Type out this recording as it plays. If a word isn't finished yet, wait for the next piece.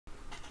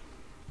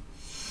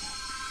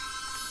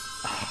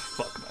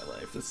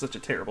detective is such a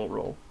terrible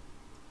role.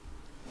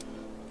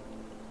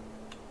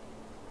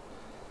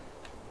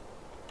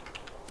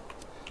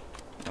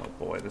 Oh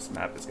boy, this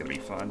map is gonna be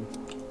fun.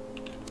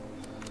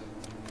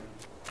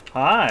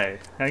 Hi!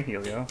 Hi,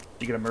 Helio.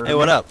 You gonna murder me? Hey,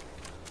 what up?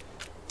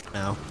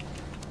 No.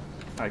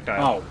 Hi,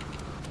 Kyle. Oh.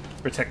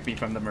 Protect me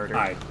from the murder.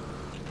 Hi.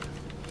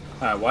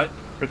 What?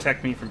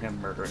 Protect me from him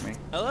murdering me.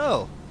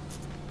 Hello.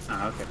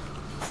 Ah, okay.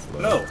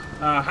 Hello.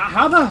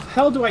 How the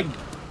hell do I...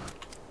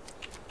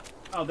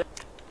 Oh,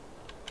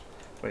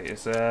 Wait,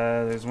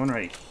 there's one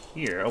right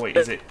here. Oh wait,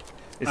 is it?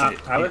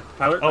 Tyler?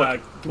 Tyler? Oh,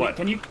 what?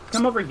 Can you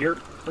come over here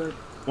for...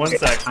 One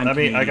sec. I'm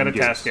I got a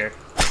Goose. task here.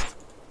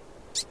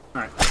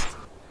 Alright.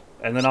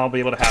 And then I'll be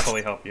able to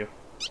happily help you.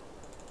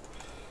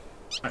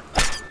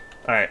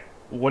 Alright.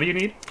 What do you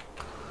need?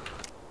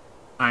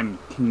 I'm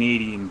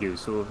Canadian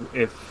Goose, so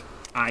if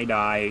I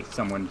die,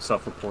 someone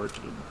self-report.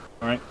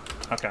 Alright?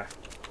 Okay.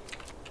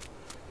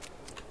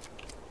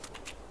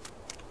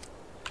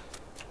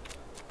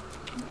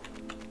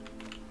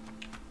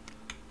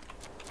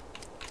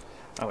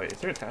 Oh wait, is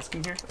there a task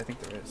in here? I think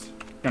there is.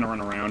 Gonna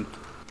run around.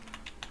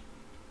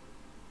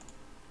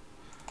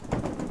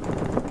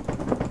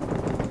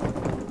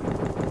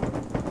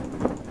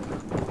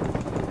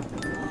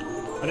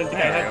 I didn't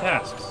think I had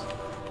tasks.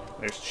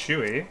 There's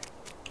Chewy.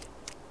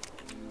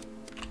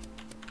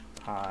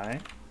 Hi.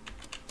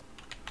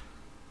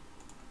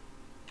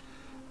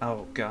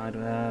 Oh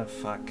god,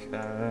 fuck.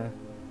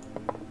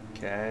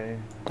 Okay.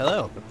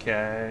 Hello.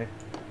 Okay.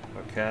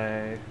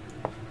 Okay.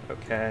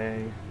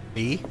 Okay.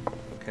 B?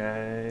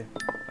 Okay.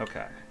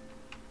 Okay.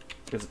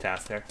 There's a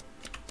task there.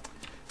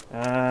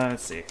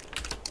 Let's see.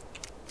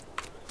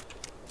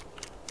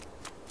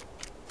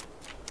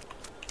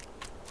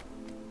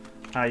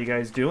 How you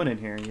guys doing in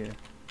here? You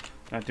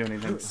not doing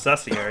anything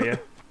sussy, are you?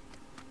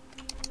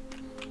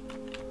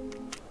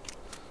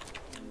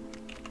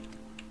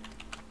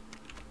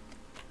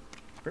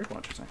 Bird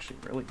launcher's actually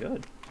really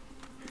good,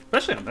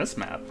 especially on this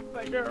map.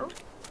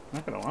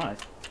 Not gonna lie.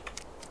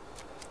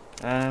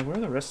 Where are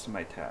the rest of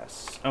my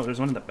tasks? Oh, there's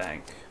one in the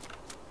bank.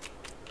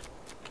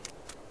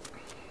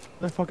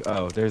 The fuck?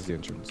 Oh, there's the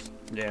entrance.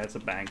 Yeah, it's a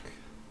bank.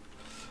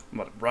 I'm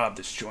about to rob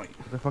this joint.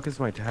 What the fuck is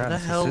my task? What the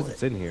It hell says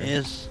it's in here.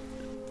 is...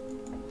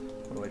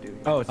 What do I do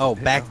here? Oh, it's Oh,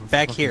 the back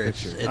fucking here.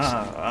 It's picture.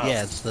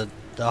 yeah, it's the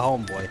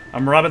homeboy.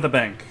 I'm robbing the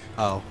bank.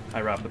 Oh.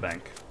 I robbed the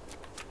bank.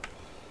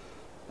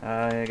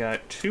 I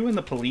got 2 in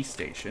the police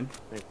station.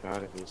 Thank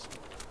God it is.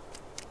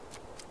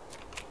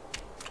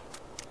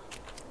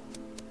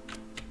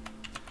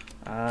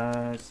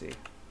 Let's see.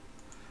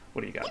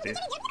 What do you got, dude?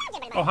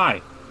 Oh,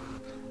 hi.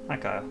 Hi,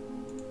 Kyle.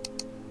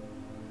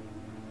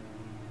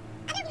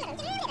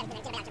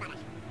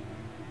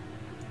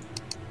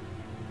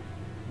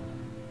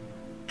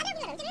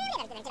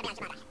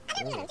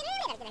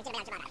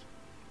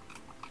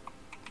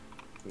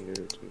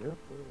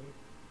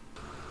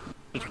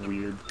 It's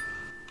weird.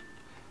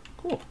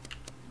 Cool.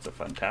 It's a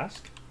fun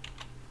task.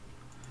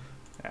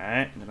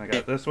 Alright, then I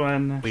got this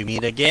one. We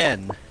meet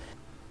again.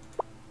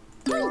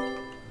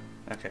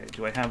 Okay,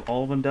 do I have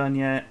all of them done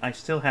yet? I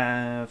still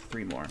have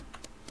 3 more. I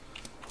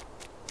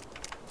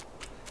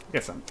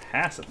got some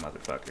passive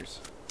motherfuckers.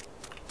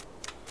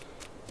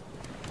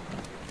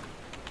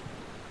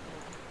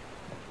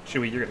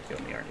 Chewy, you're gonna kill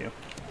me, aren't you?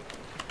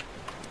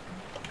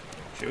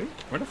 Chewy?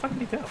 Where the fuck did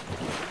he go?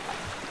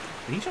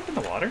 Did he jump in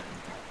the water?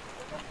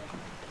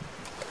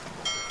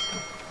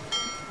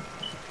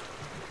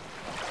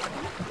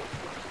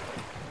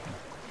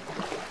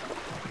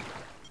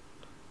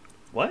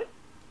 What?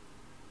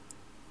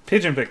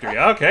 Pigeon victory.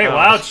 Okay,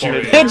 wow,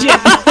 Chewy. Pigeon!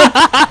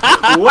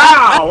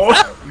 Wow!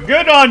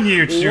 Good on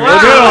you, Chewy.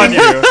 Wow. Good on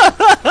you.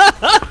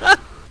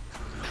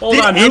 Hold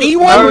Did on.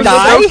 anyone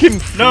die?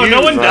 No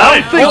one I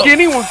died. don't think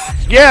anyone.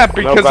 Yeah,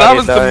 because I Nobody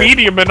was the died.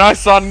 medium and I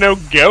saw no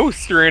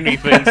ghosts or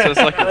anything, so it's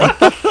like, what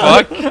the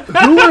fuck?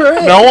 Who were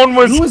it? No one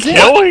was Who was it?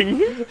 killing.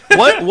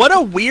 What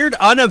a weird,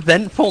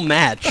 uneventful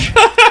match.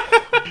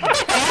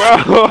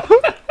 Bro,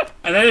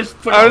 And then it's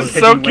I was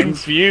so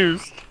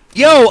confused.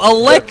 Yo,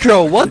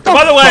 Electro, what the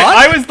By the way, fuck?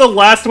 I was the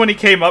last one he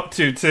came up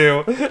to,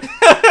 too. He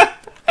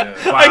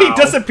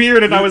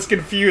disappeared and I was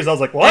confused. I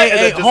was like, what? Hey, And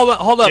hey, then just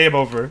hold up. Game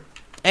over.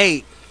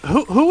 Hey,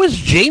 who was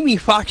Jamie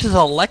Foxx's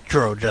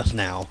Electro just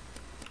now?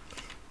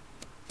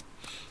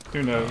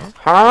 Who knows?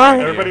 Hi.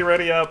 Everybody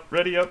ready up.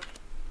 Ready up.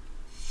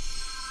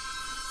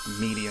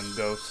 Medium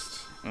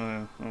ghost.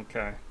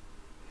 Okay.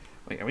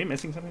 Wait, are we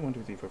missing something? 1,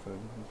 2, 3, 4, 5,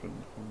 6,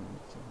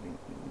 7,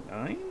 8,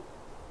 9?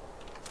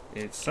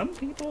 Did some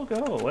people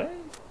go away?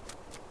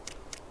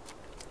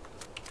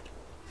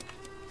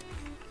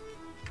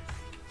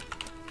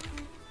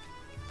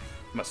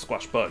 Must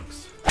squash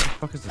bugs. What the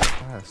fuck is this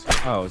task?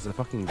 Oh, it's a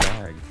fucking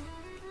bag.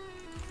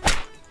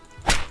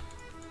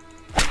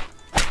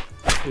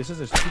 It says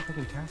there's 2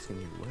 fucking tasks in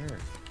here. Where?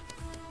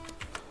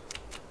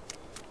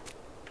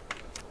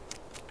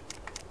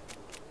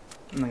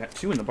 And I got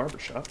 2 in the barber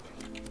shop.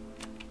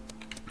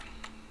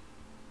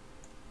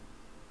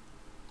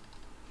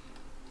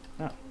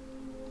 Oh.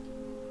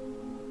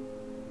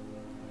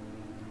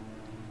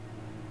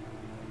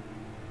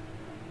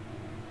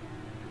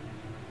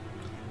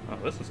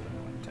 this is an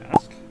annoying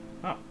task.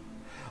 Oh.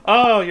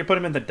 Oh, you put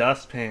him in the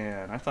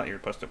dustpan. I thought you were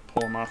supposed to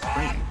pull him off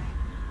screen.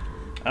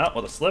 Oh,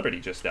 well, the celebrity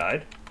just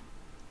died.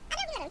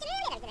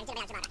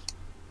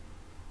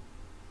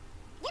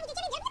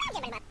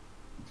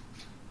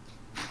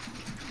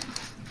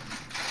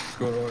 What's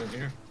going on in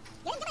here?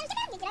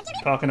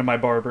 Talking to my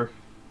barber.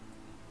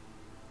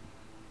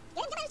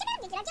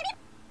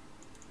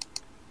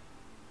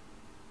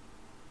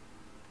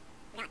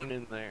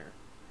 In there.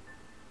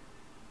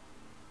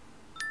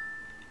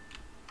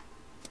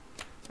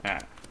 Ah.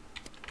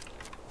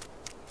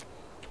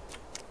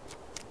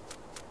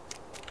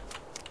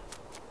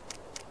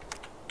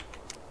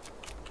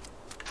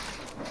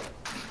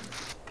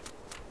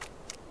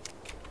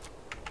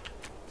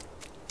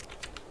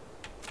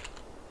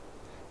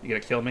 You gonna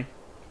kill me?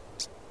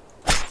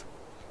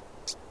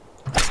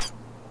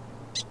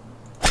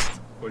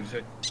 What'd you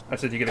say? I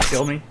said you gonna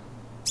kill me?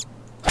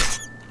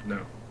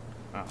 No,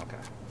 Oh, okay.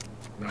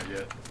 not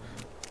yet.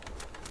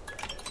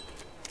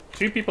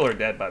 2 people are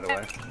dead, by the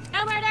way.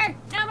 No murder!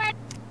 No murder!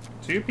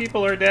 2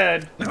 people are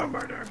dead. No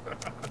murder.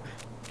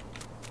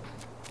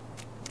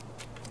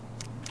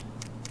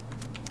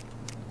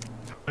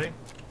 Honey?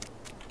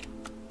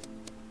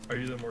 Are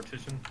you the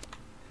mortician?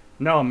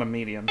 No, I'm a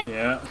medium.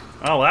 Yeah.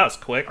 Oh, well, that was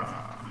quick.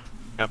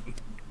 Yep.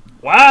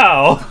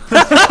 Wow!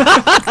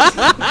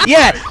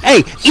 Yeah, hey,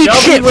 eat Shelby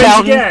shit, wins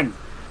Fountain. again.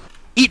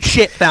 Eat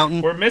shit,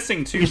 Fountain. We're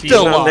missing 2 You people.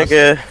 still lost.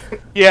 Nigga.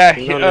 Yeah,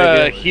 No,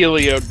 nigga.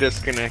 Helio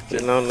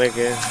disconnected. No,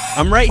 nigga.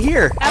 I'm right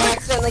here. I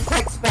accidentally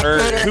clicked Or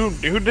spectator.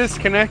 who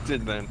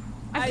disconnected then?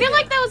 I feel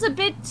like that was a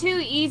bit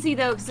too easy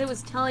though, because it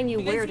was telling you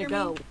where to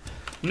go.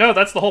 No,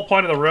 that's the whole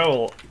point of the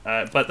role.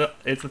 But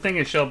it's the thing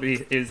is,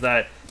 Shelby, is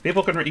that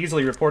people can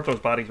easily report those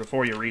bodies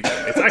before you reach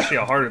them. It's actually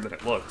harder than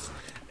it looks.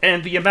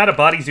 And the amount of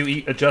bodies you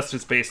eat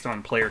adjusts based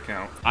on player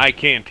count. I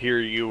can't hear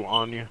you,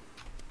 Anya.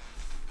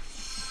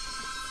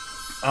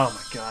 Oh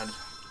my god.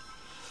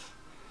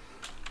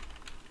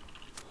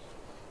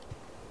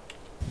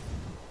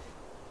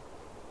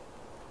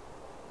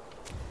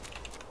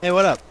 Hey,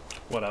 what up?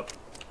 What up?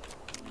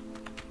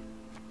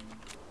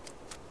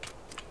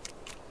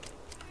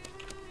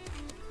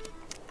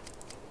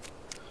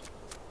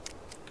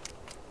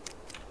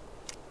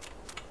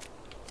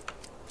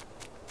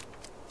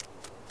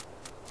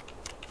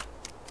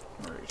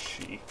 Where is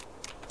she?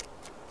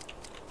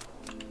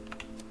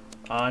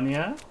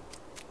 Anya?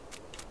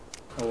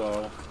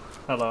 Hello.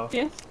 Hello.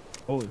 Yes.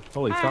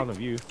 Holy fountain of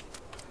youth.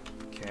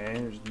 Okay,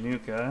 there's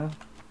Nuka.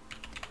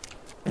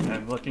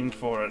 I'm looking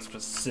for a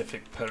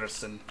specific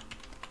person.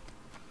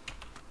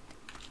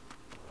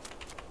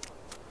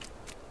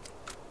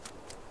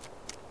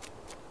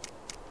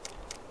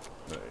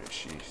 Where is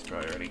she? She's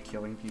probably already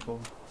killing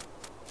people.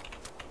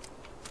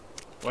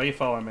 Why are you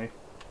following me?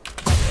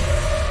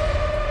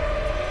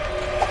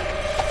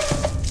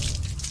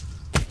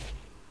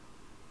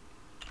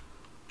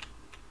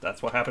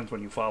 That's what happens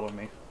when you follow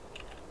me.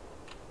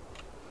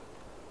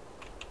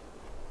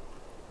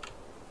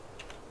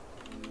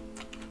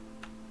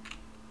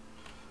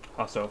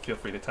 Also, feel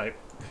free to type.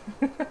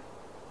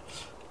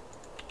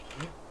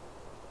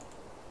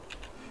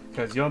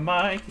 Cause your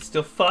mic is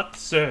still fucked,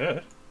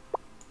 sir.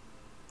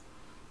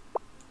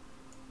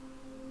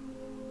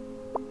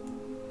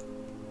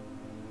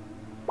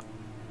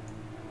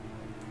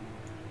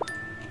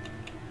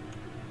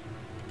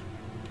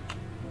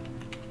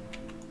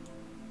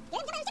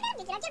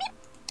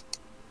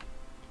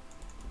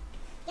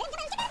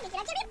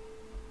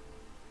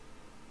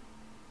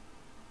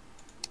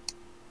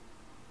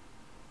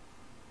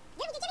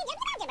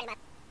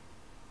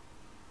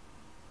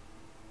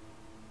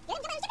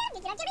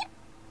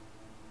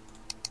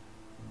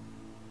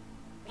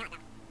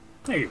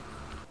 Hey.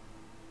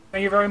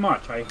 Thank you very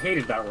much. I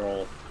hated that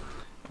roll.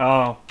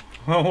 Oh.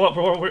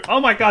 Oh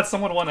my god,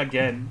 someone won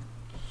again.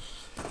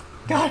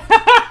 God.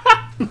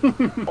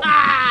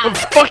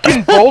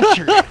 Fucking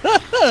vulture!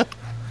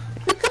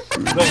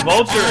 The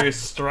vulture is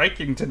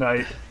striking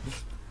tonight.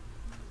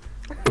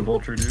 The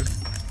vulture dude.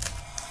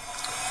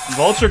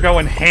 Vulture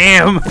going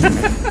ham.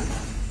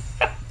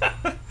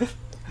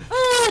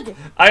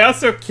 I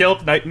also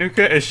killed Night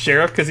Nuka as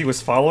sheriff because he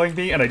was following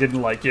me and I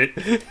didn't like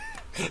it.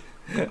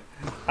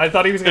 I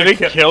thought he was Did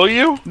gonna it kill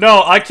you?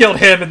 No, I killed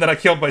him and then I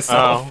killed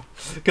myself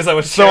because I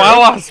was So sheriff. I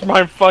lost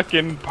my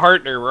fucking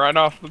partner right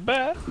off the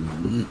bat.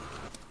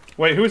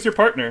 Wait, who's your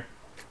partner?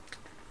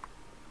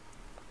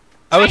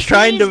 I was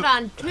trying sneezed to.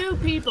 on 2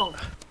 people.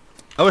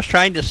 I was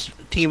trying to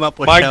team up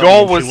with. My Shelby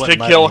goal and she was to wouldn't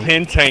let kill me.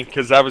 Hintank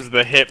because I was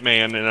the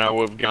hitman and I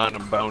would have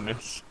gotten a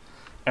bonus.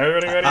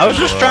 Everybody ready? I was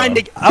just trying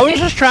to. I was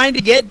just trying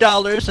to get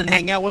dollars and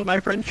hang out with my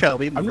friend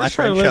Shelby. But I'm my just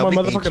trying friend to live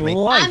my Shelby hates motherfucking me.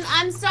 life.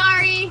 I'm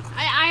sorry.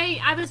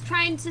 I was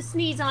trying to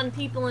sneeze on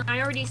people and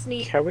I already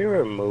sneezed. Can we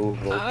remove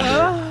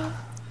vulture?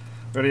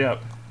 Ready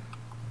up.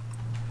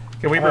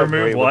 Can we I agree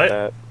remove with what?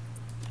 that.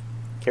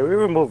 Can we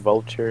remove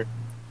vulture?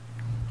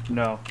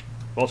 No.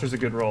 Vulture's a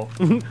good roll.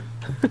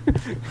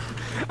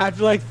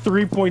 After like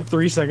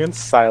 3.3 seconds.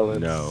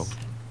 Silence. No.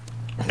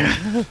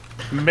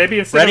 Maybe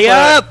instead Ready of,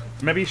 up!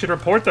 maybe you should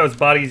report those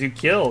bodies you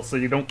kill so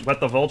you don't let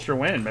the vulture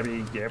win.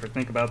 Maybe you ever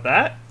think about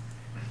that?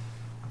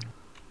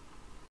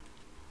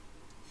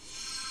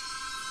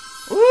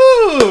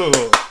 Ooh!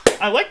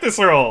 I like this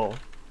roll.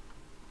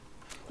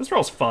 This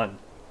roll's fun.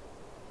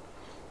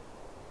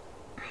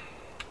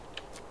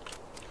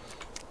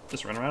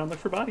 Just run around and look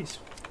for bodies.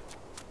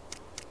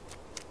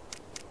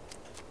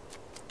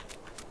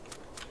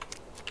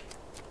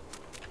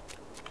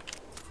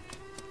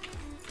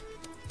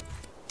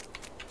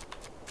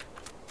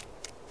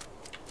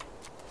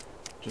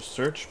 Just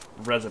search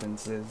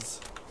residences.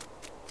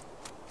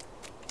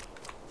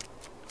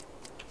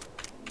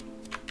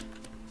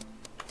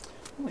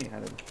 Only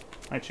had it.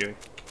 Hi, Chewie.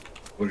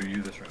 What are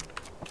you this round?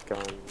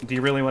 Gone. Do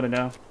you really want to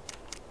know?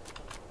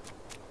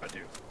 I do.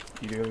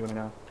 You really want to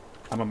know?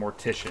 I'm a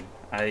mortician.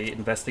 I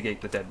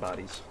investigate the dead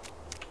bodies.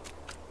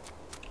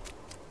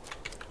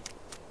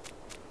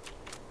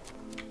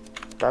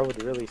 That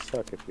would really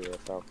suck if you were a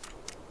falcon.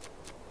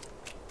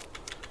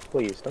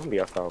 Please, don't be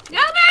a falcon.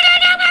 No murder!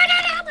 No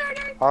murder! No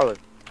murder! Olive,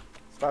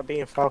 stop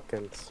being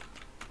falcons.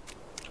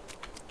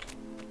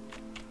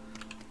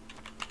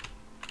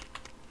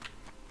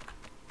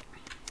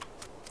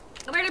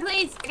 No murder,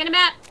 please! I got a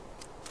map!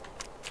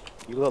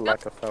 You look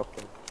like a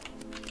falcon.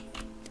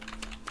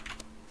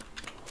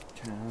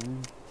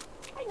 Town.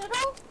 I don't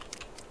know.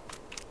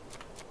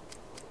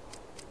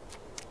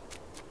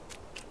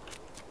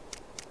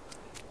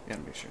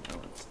 Gotta make sure no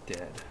one's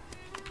dead.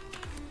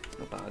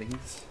 No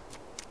bodies.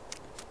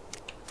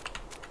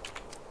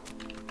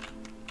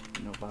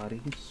 No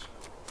bodies.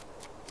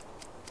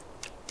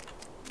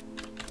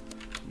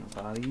 No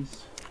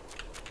bodies.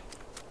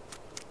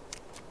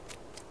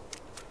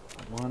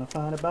 I wanna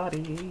find a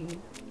body.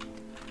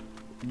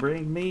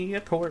 Bring me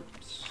a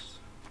corpse.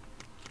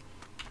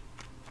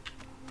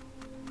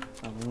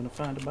 I wanna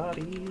find a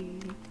body.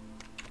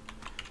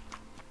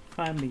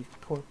 Find me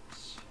a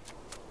corpse.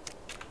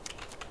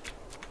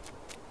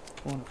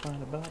 Wanna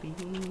find a body.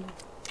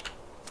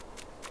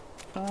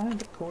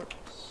 Find a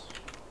corpse.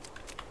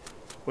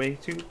 Way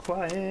too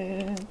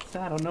quiet.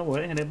 I don't know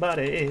where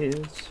anybody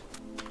is.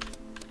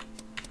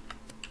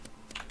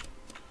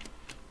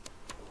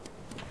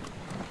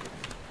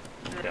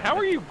 How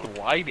are you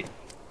gliding?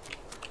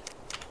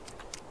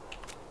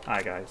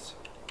 Hi guys.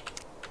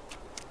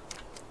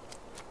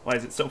 Why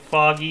is it so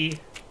foggy?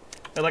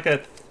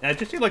 I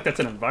just feel like that's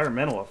an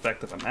environmental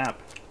effect of a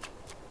map.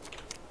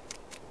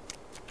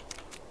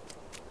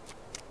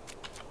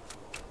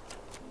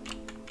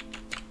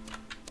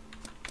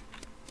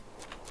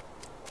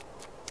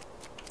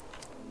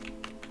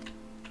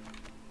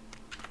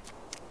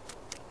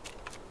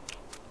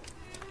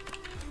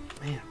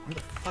 Man, where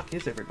the fuck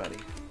is everybody?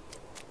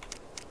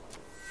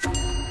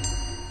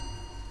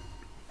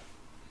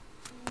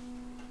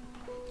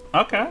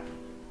 Okay.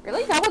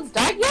 Really? No one's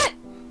died yet?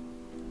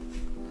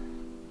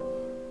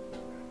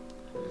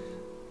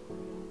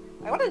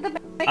 I wanted to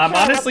make I'm sure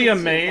I honestly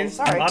wasn't amazed.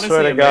 cheating. I'm Sorry. honestly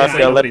Swear to amazed God, that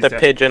they'll let nobody's the dead.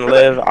 pigeon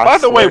live. I By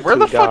the way, swear where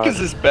the to fuck God. is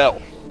this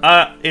bell?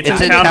 It's It's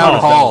in in town town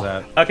hall.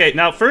 hall. Okay,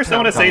 now first I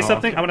want to say Town hall.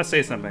 something. I want to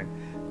say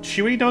something.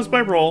 Chewie knows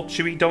my role.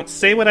 Chewie, don't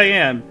say what I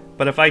am.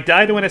 But if I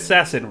die to an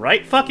assassin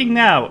right fucking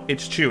now,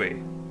 it's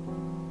Chewie.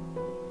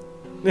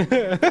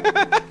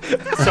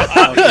 So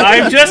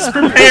I'm just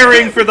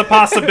preparing for the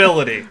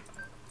possibility.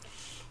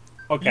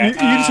 Okay. You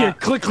just hear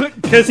click,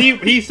 click. Because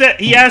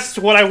he asked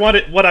what I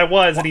wanted, what I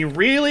was, and he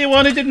really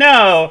wanted to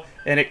know,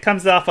 and it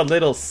comes off a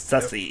little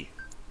sussy.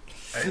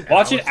 Watch I it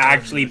was telling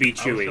actually you- be I was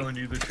Chewy. telling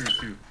you the truth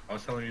too. I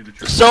was telling you the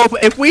truth. So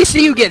if we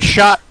see you get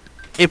shot,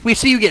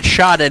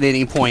 at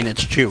any point,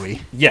 it's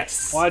Chewy.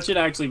 Yes. Watch it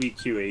actually be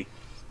Chewy.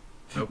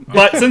 Nope.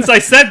 But since I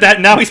said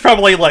that, now he's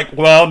probably like,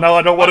 well, no,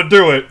 I don't want to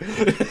do it.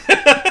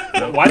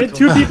 Nope. Why did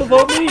two people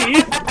vote me?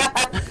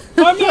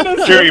 I'm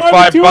innocent. Sure, you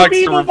Why did $5 two to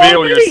people reveal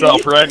vote me?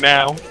 yourself right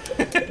now.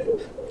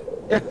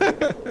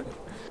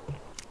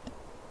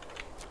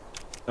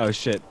 Oh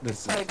shit!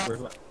 This is.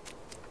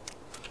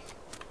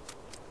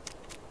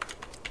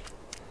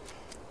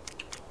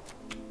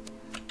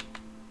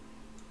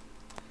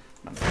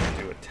 I'm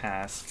gonna do a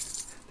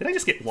task. Did I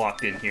just get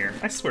locked in here?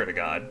 I swear to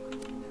God.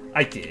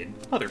 I did.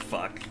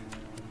 Motherfuck.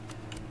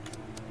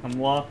 I'm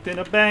locked in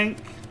a bank.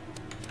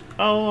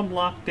 Oh, I'm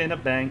locked in a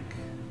bank.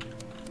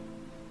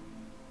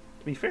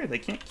 To be fair, they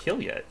can't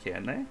kill yet,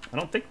 can they? I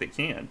don't think they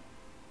can.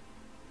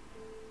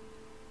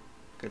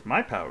 Because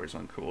my power's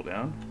on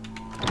cooldown.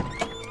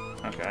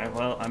 Okay,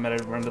 well, I'm gonna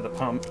run to the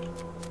pump.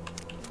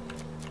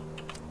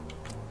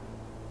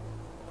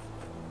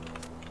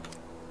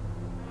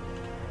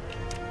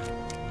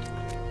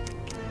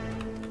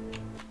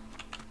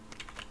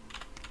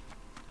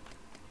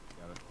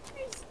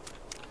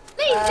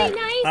 Lazy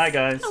nice. Hi,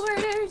 guys.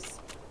 Orders.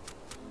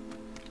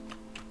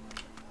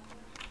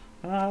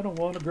 I don't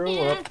want to grow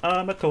Yeah. up.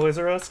 I'm a Toys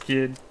R Us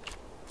kid.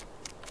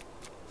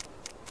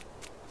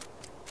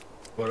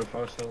 What if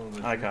I was selling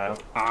this? Hi, Kyle.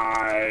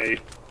 Hi.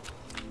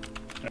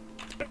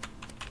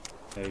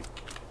 Hey.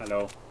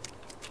 Hello.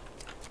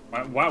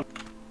 Why Why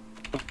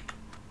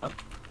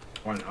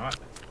not?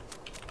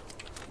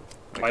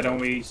 don't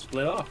we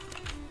split off?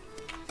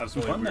 Have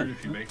some It's fun only weird then.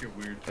 if you make it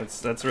weird.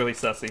 That's really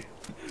sussy.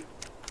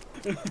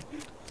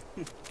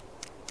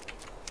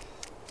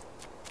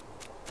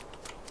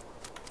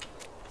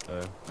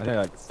 I think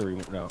like 3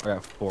 more. No, I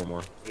got 4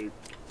 more.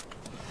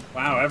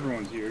 Wow,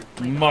 everyone's here.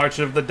 March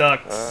of the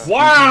Ducks.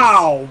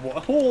 Wow!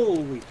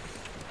 Holy.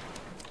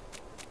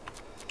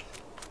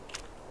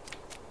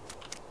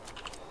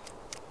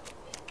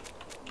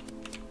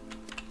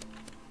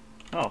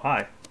 Oh,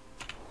 hi.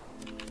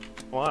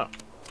 Wow.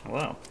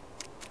 Hello.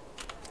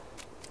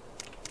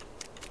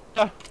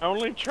 I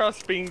only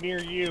trust being near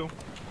you.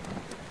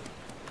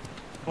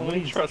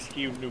 Only Please. trust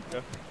you,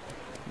 Nuka.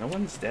 No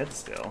one's dead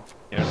still.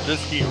 Yeah,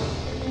 just you.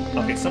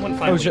 Okay, someone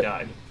finally shit.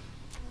 died.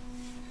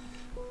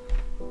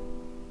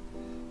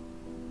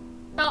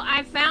 So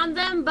I found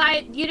them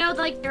by, you know,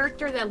 like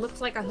character that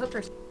looks like a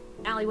hooker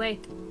alleyway.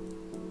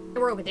 They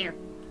were over there.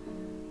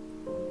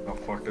 Oh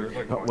fuck, there's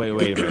like. Oh, wait a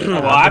minute.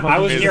 Well, I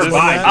was Is nearby.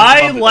 this- I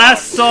Above the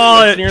last dock.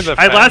 saw It's near the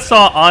I last fence.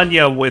 saw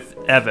Anya with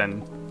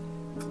Evan.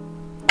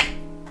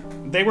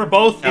 They were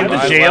both in Yeah, the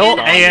I jail,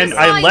 left Anya. and I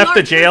I saw a left the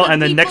large jail, group of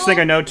and the next thing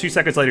people. I know, 2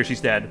 seconds later,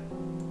 she's dead.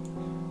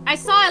 I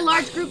saw a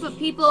large group of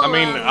people. I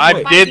mean, by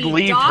I did the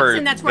leave docks, her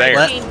and that's where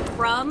there. it came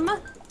from.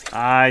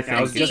 I think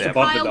I was it's just Evan.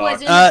 above the Kyle dock.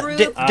 was in the group.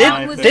 did-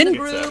 Kyle was in didn't- the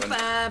group.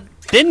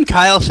 Didn't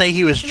Kyle say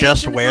he was He was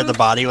just in the where the group.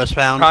 body was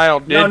found? Kyle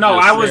did. No,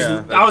 just I was say I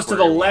that's was to where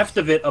the it left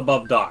of it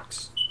above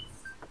docks.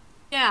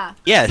 Yeah.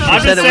 Yeah, she I'm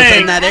said just it was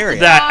saying in that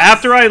area. that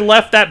after I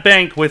left that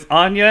bank with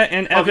Anya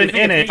and Evan you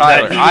think in it's it,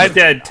 Tyler, that he was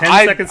dead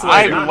 10 seconds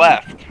later. I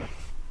left.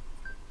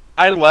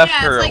 I left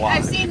Yeah, her it's like alive.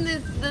 I've seen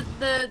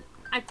the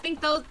I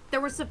think though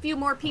there was a few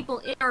more people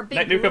in our big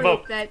Let Nuka group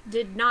vote. that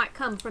did not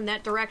come from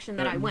that direction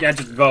that I went. Yeah,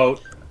 just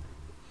vote.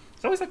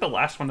 It's always like the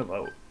last one to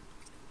vote.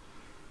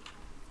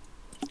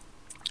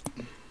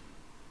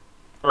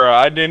 Bro,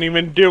 I didn't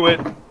even do it.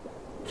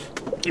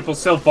 People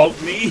still vote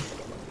me.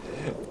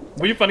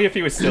 Would be funny if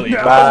he was still evil.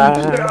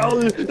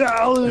 It'd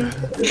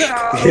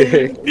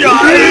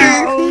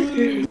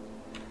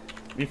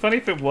be funny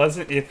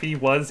if he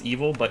was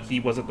evil, but he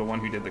wasn't the one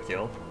who did the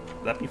kill.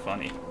 That'd be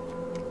funny.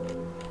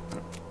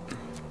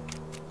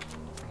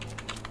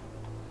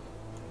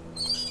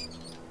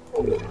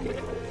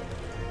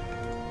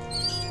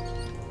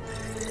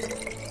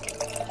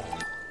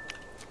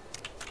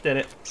 Did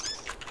it.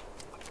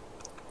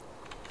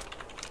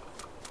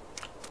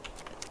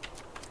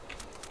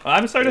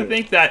 I'm starting to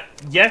think that,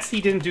 yes, he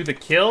didn't do the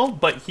kill,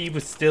 but he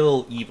was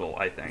still evil,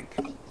 I think.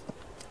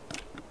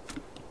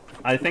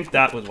 I think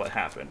that was what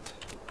happened.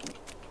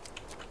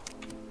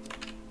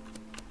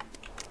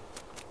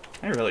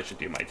 I really should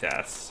do my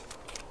tasks.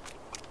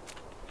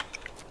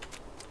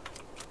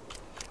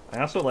 I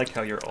also like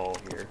how you're all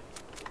here.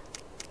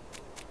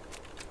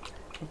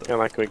 Not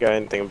like we got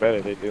anything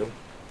better to do.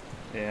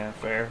 Yeah,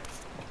 fair.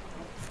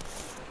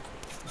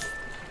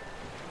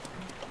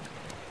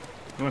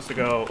 Who wants to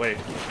go? Wait,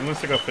 who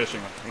wants to go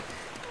fishing with me?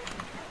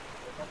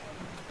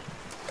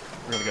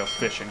 We're gonna go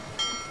fishing.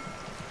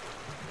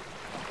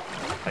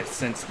 I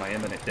sense my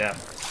imminent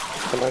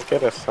death. Can I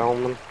get a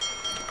salmon?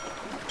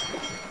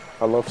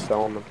 I love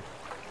salmon.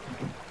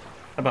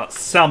 How about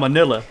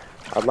salmonella?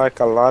 I'd like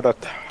a lot of.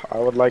 I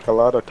would like a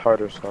lot of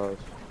tartar sauce.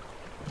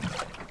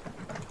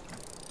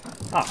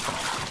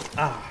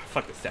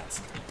 Fuck this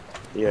task.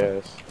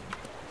 Yes.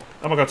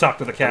 I'm gonna go talk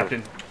to the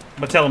captain. I'm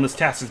gonna tell him this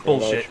task is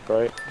bullshit. That's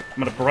right. I'm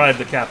gonna bribe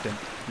the captain.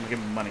 I'm gonna give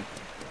him money.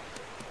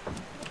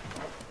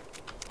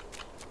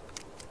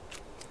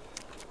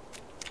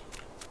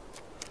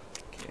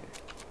 Okay.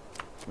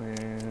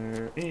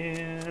 Where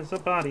is a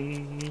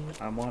body?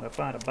 I wanna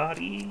find a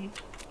body.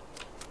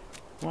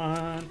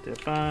 Want to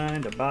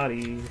find a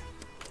body.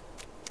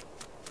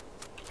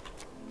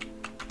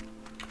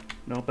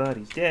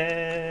 Nobody's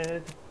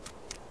dead.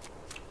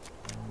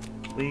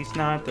 At least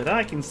not that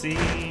I can see.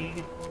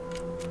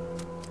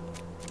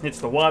 It's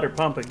the water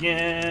pump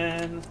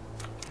again.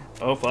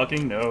 Oh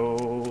fucking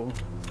no.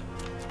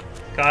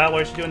 Kyle,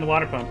 why is she doing the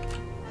water pump?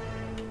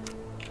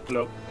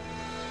 Hello.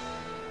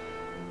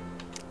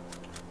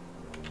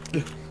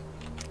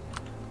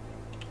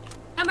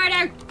 No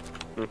murder!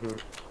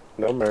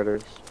 No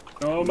murders.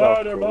 No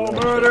murder, no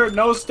murder,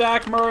 no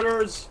stack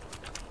murders.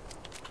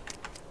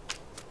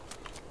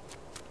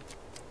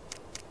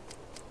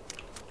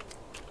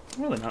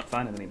 I'm really not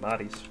finding any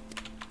bodies.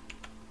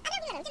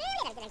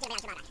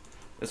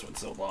 This one's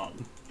so long.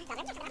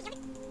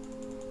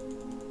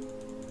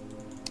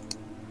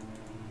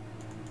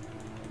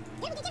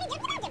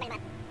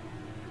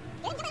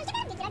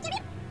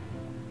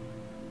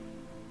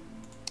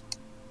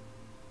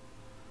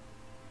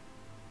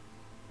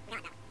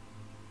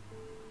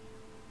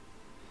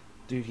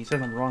 Dude, he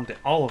says I'm wrong to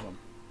all of them.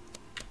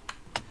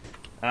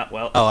 Ah,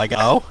 well. Oh, I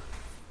got.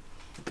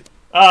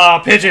 Ah,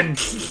 pigeon!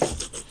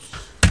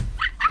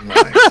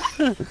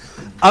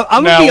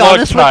 I'm Now gonna be look,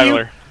 honest with you,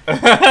 Tyler.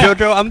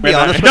 Jojo. I'm gonna be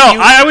honest with No, you.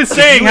 I was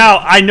saying how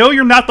I know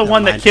you're not the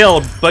one that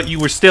killed, but you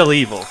were still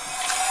evil.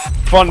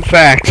 Fun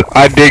fact,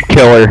 I did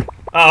kill her.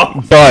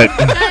 Oh. But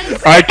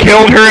I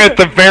killed her at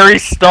the very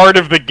start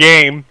of the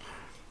game.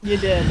 You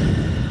did.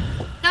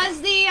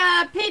 Does the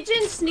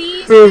Pigeon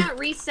sneeze not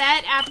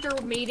reset after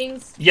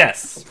meetings?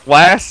 Yes.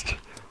 Last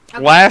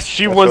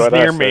she That's was what I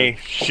near said. me,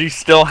 she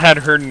still had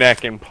her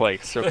neck in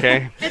place,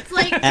 okay? It's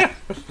like,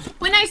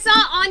 when I saw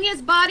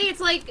Anya's body,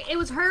 it's like, it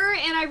was her,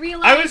 and I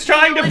realized... I was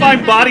trying to what,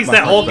 find I bodies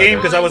haven't that whole seen game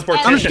because I was on I'm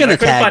just partitioned. gonna I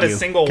couldn't tag find a you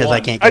single because one. I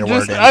can't I get a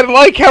word in.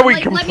 like how we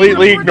Like, let me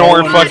completely report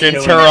ignored the fucking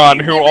body, Turon,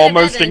 and who then get rid of almost Evan so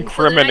that I can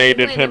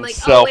incriminated win. I'm like,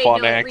 himself oh, wait,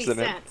 on no, it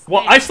accident. resets.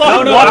 Well, I saw No,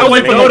 him no, walk I away was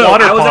from the Dodo.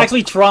 water I was pump.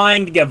 actually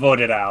trying to get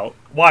voted out.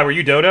 Why, were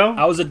you Dodo?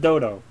 I was a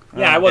Dodo.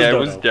 Yeah, I was Yeah, it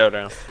Dodo. was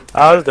Dodo.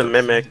 I was the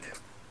mimic.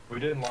 We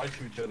didn't lie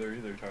to each other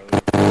either,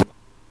 Tyler.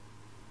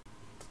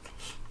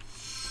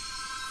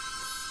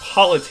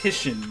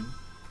 Politician.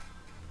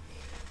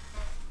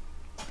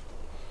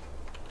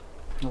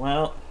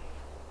 Well,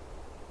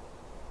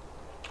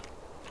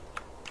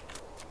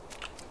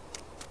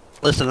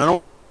 Listen, I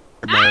don't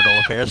marital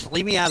affairs.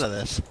 Leave me out of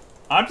this.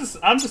 I'm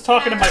just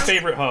talking to my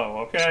favorite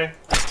hoe, okay?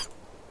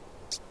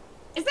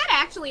 Is that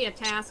actually a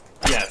task?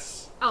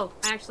 Yes. Oh,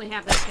 I actually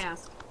have that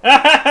task.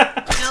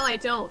 Yeah, No, I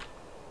don't.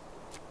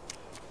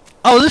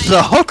 Oh, this is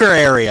a hooker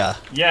area.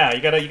 you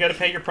gotta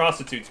pay your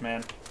prostitutes,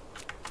 man.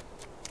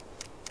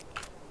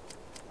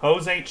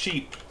 Hoes ain't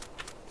cheap.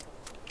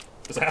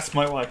 Just ask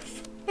my wife.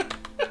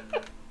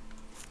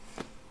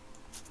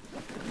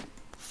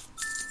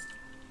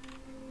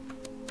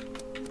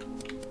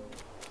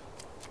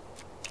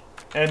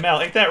 Hey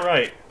Mel, ain't that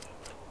right?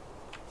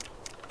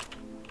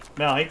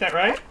 Mel, ain't that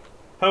right?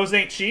 Hoes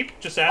ain't cheap,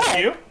 just ask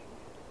you.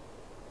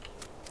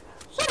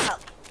 Shut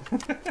up.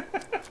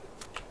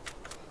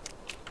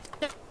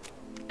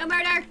 No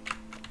murder.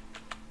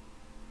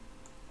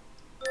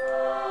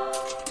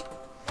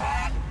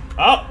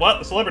 Oh, what?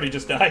 The celebrity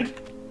just died.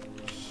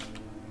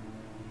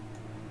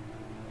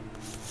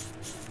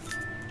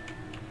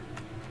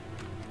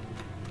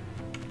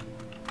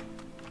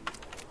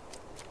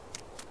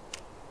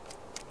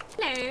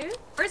 Hello.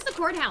 Where's the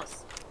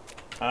courthouse?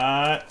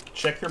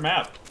 Check your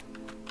map.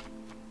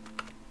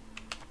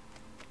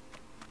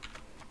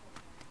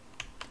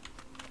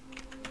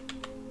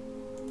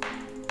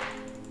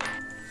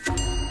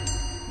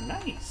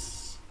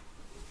 Nice.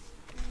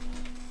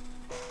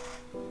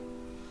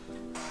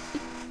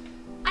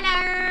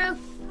 Hello.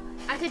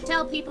 I could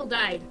tell people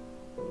died.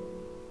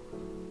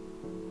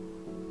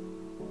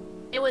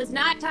 It was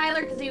not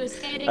Tyler because he was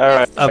standing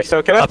next to Alright,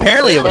 so can I...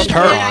 Apparently it was Yeah,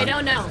 I Turon.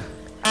 don't know.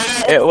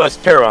 It was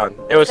Turon.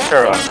 It was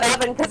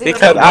Turon.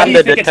 Because Why I'm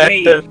do the you think it's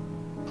me? detective.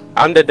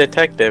 I'm the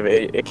detective.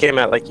 It came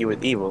out like he was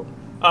evil.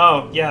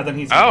 Oh, yeah, then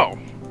he's... Oh.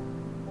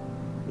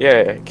 Yeah,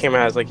 it came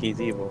out as like he's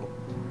evil.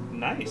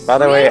 Nice. By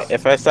the way,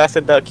 if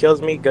Assassin Duck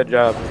kills me, good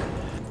job.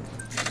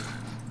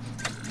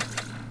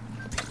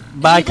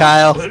 Bye,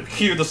 Kyle.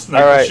 Cue the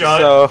sniper Alright, shot.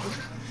 so...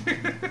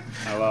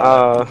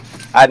 Hello.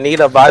 I need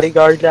a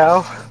bodyguard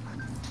now.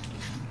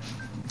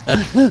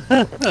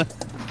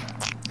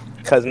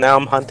 Because now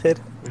I'm hunted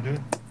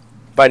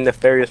by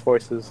nefarious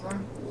forces.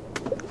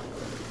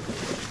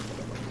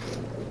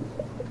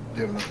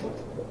 Do you have enough?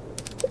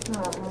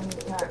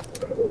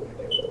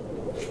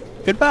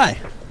 Goodbye.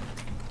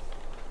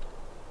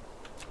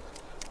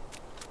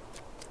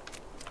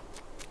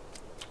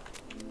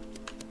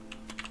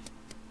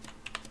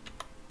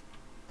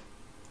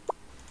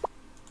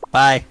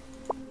 Bye.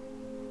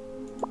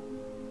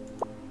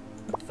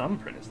 What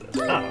thumbprint is this?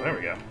 Oh, there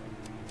we go.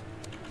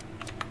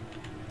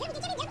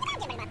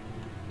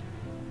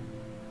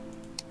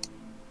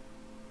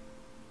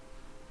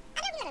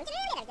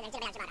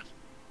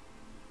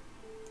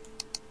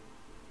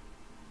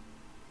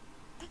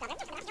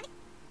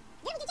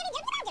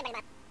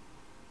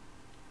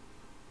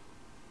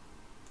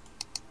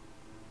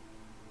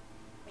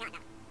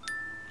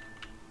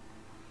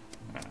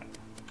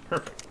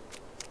 Perfect.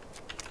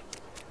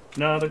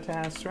 Another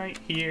task right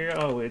here.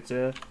 Oh, it's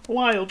a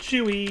wild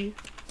chewy.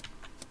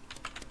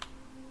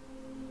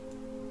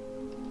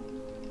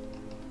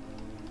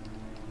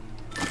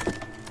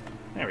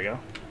 There we go.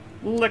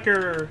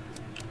 Liquor.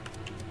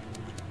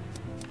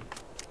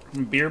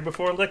 Beer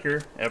before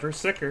liquor. Ever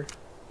sicker.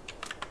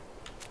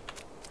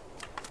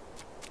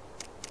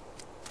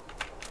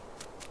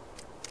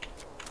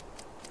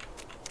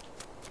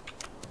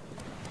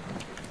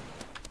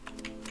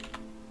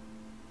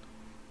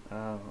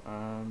 Oh,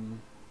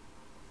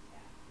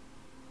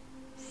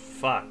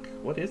 fuck.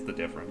 What is the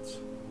difference?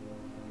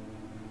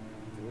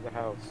 Through the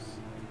house.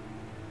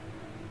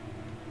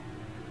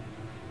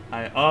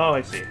 Oh,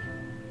 I see.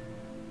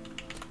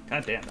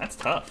 God damn, that's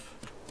tough.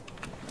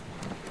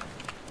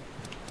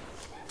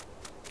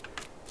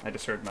 I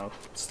just heard Mel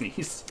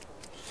sneeze.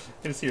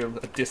 I just hear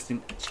a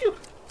distant achoo.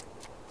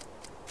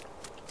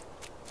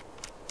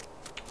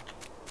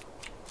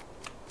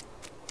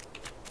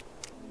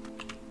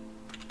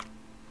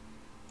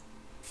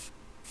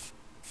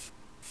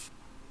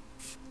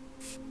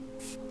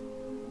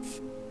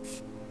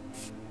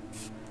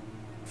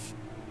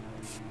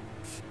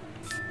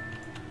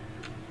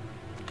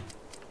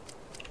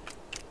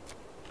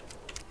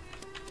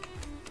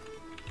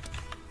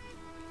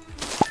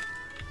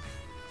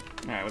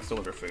 Alright, let's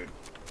deliver food.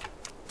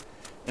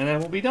 And then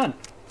we'll be done.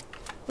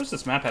 Wish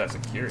this map had a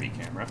security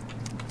camera.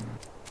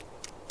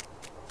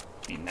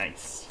 be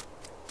nice.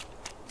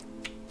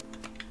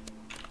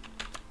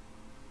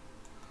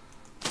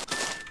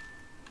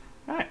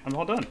 Alright, I'm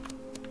all done.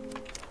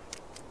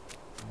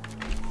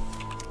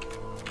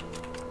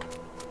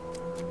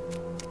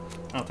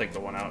 I'll take the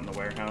one out in the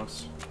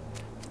warehouse.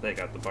 They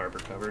got the barber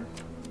covered.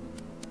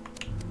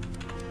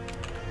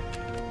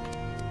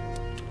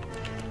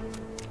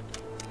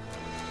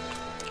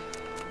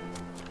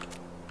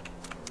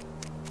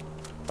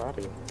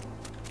 Body.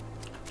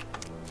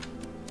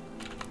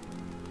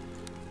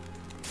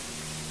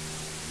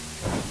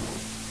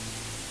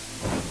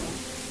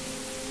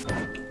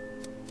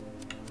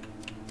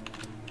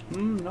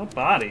 No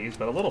bodies,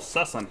 but a little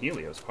sus on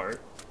Helio's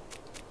part.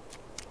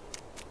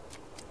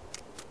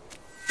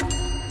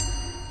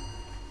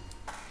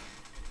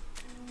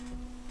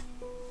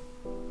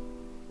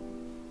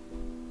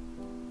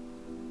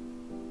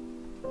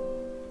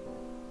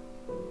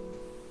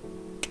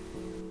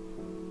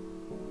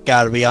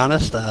 Gotta be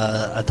honest,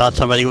 I thought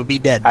somebody would be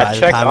dead by I the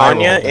checked time I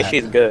Anya rolled and that.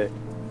 she's good.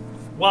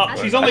 Well,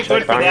 she's only I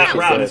good for checked that Anya,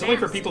 round. she's It's good. only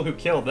for people who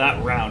killed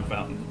that round,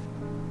 Fountain.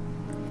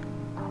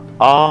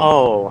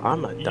 Oh,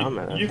 I'm a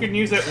dumbass. You can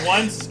use it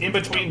once in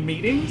between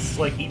meetings,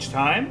 like each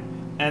time,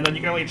 and then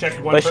you can only check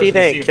one But person she to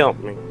see didn't if- kill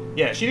me.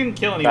 Yeah, she didn't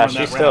kill anyone Nah, that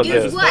she's round.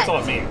 still good. That's all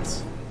it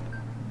means.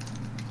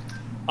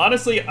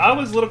 Honestly, I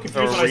was a little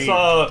confused when I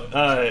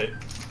saw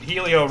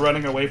Helio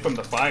running away from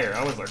the fire.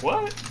 I was like,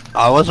 what?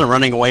 I wasn't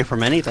running away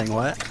from anything,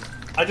 what?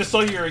 I just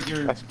saw your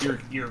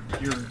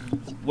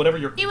whatever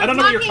your He I was don't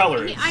know what your walking-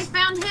 color is. I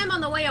found him on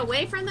the way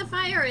away from the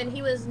fire, and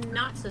he was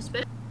not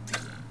suspicious.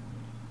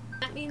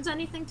 That means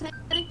anything to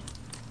anybody?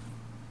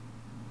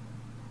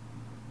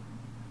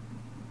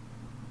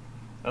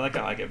 I like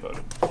how I get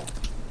voted.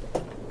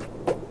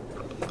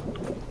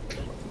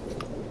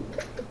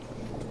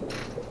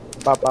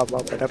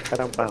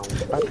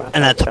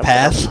 And that's a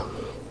pass.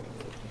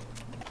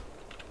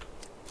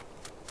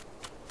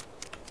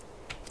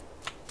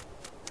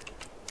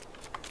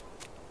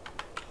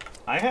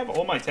 I have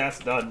all my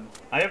tasks done.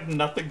 I have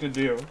nothing to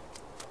do.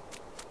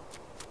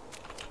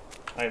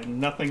 I have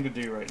nothing to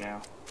do right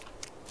now.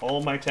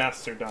 All my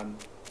tasks are done.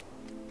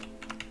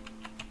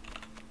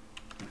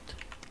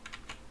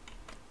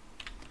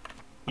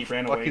 He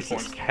ran What away is for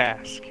this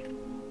task?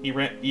 He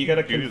ran. You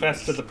gotta Do confess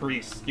this. to the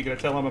priest. You gotta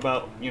tell him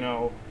about, you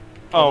know.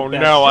 Oh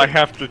bad no, I shit.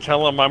 have to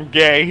tell him I'm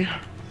gay.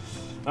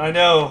 I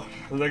know.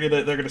 They're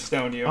gonna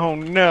stone you. Oh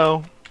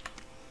no.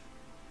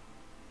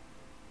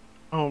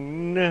 Oh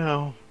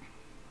no.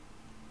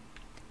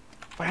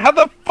 How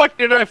the fuck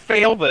did I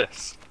fail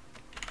this?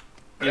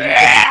 You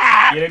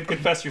didn't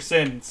confess your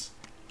sins.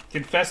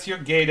 Confess your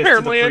gayness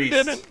Apparently to I the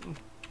priest. didn't.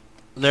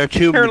 They're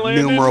too Apparently I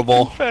didn't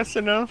numerable. confess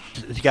enough.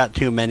 He's got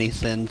too many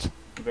sins.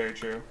 Very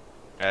true.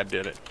 I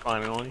did it,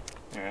 finally.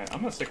 Alright, I'm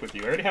gonna stick with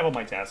you. I already have all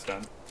my tasks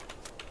done.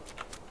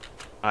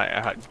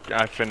 I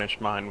finished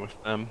mine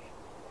with them.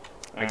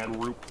 I Alright,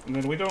 group. and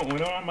then we don't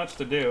have much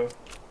to do.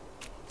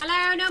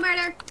 Hello, no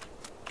murder.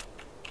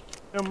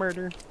 No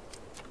murder.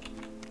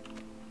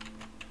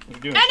 What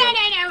are you doing, No, no, Shelby?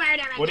 no, no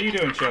murder. What are you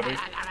doing, Shelby?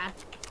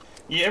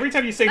 Yeah, every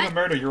time you say What? the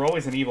murder, you're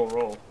always an evil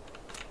roll.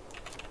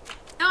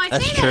 No, I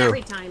That's say true. that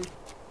every time.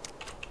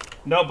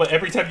 No, but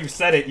every time you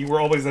said it, you were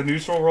always a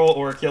neutral roll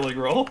or a killing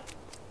roll.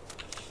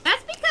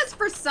 That's because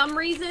for some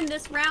reason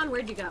this round,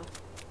 where'd you go?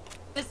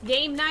 This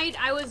game night,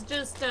 I was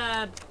just,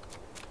 I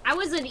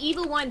was an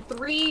evil one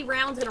 3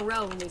 rounds in a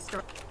row when we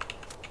started.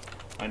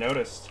 I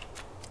noticed.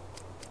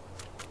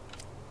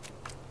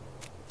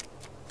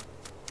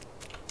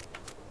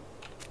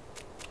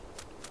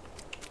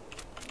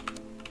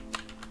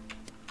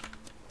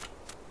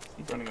 Is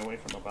he running away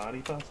from a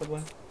body,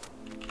 possibly?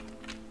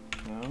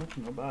 No,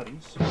 no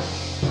bodies.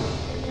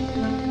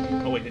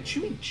 Oh wait, did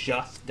Chewie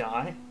just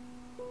die?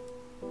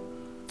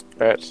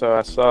 Alright, so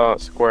I saw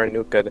Square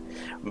Nuka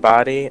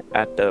body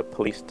at the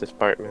police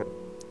department.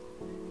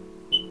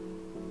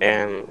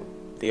 And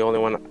the only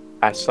one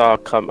I saw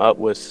come up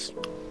was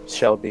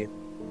Shelby.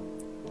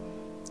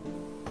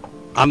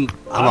 I'm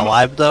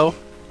alive though.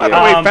 By the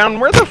way,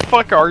 Fountain, where the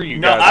fuck are you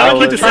No, guys? I would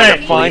like was to trying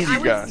say- to find I you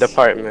was- guys.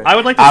 Department. I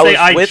would like to I say was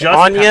I with just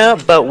Anya,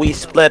 but we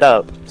split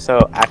up,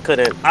 so I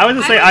couldn't. I was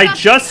gonna say I I was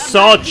just up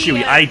saw by the,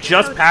 Chewie. I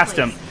just first passed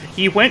place. him.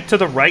 He went to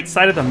the right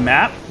side of the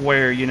map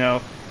where, you know,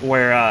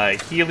 where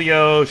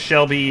Helio,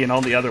 Shelby, and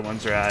all the other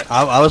ones are at.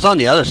 I was on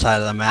the other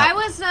side of the map. I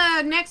was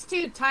next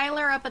to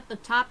Tyler up at the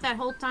top that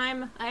whole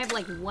time. I have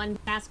like 1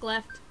 task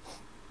left.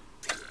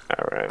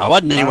 Alright. I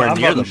wasn't anywhere I'm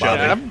near the voting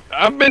Shelby. body.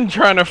 I've been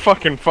trying to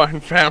fucking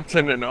find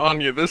Fountain and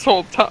Anya this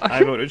whole time.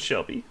 I voted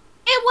Shelby.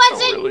 It I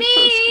wasn't don't really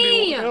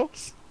me! trust anyone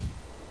else.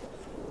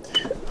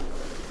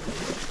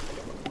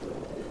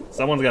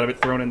 Someone's got to be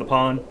thrown in the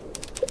pond.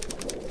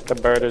 The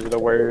bird is the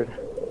word.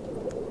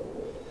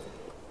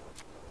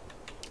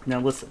 Now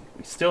listen,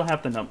 we still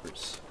have the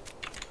numbers.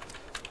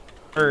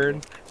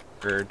 Bird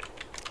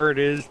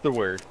is the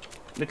word.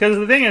 Because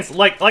the thing is,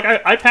 like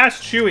I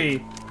passed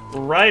Chewie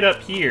right up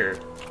here,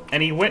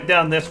 and he went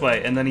down this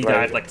way, and then he Right.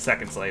 died like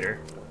seconds later.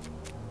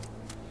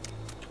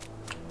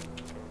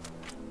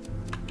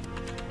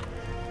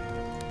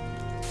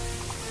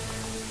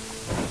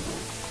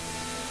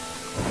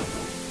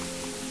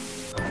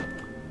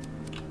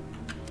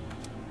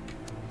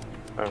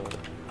 Alright.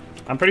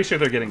 I'm pretty sure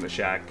they're getting the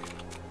shack.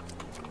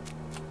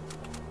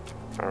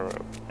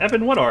 Alright.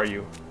 Evan, what are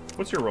you?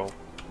 What's your role?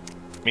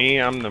 Me,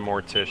 I'm the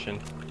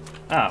mortician.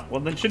 Ah, well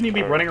then shouldn't you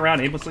be running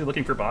around aimlessly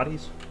looking for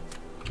bodies?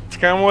 It's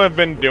kind of what I've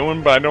been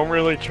doing, but I don't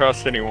really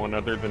trust anyone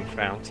other than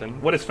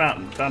Fountain. What is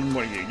Fountain? Fountain,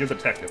 what are you? You're the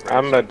detective, right?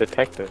 I'm a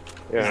detective.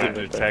 Yeah, He's I'm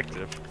a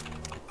detective.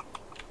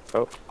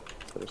 Oh,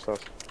 there's us.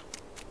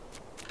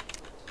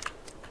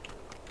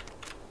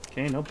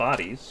 Okay, no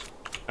bodies.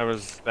 That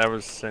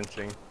was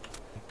sensing.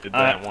 Did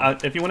that one.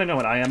 If you want to know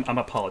what I am, I'm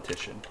a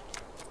politician.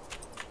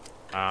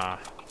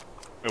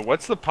 Wait,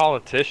 what's the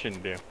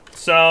politician do?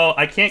 So,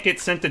 I can't get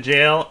sent to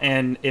jail,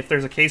 and if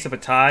there's a case of a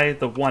tie,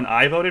 the one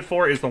I voted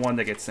for is the one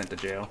that gets sent to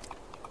jail.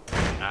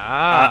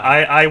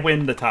 I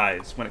win the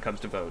ties when it comes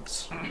to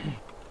votes.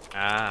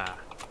 Well,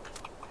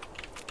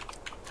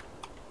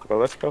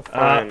 let's go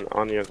find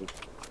Anya's.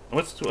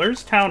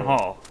 Where's Town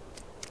Hall?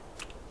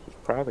 She's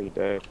probably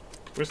dead.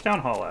 Where's Town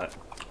Hall at?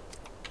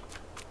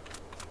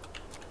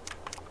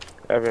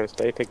 Evan,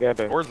 stay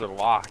together. Doors are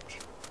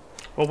locked.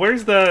 Well,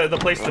 where's the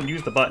place to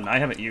use the button? I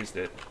haven't used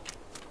it.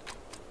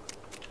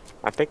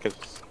 I think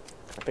it's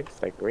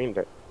that green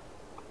bit.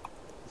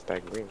 It's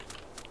that green.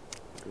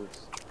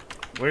 Goose.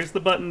 Where's the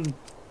button?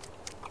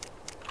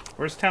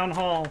 Where's Town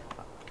Hall?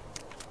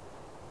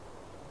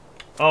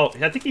 Oh,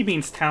 I think he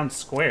means Town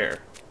Square.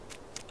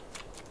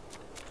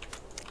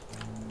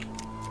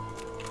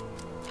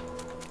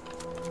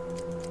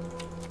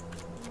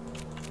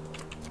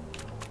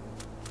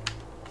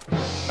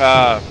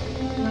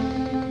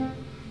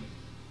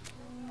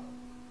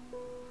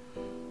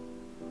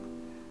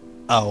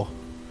 Oh.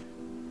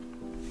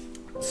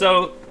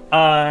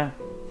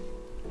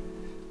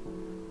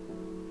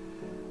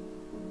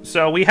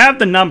 So we have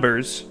the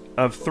numbers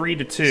of 3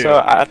 to 2.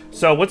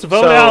 So let's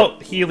vote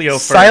out Helio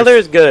first.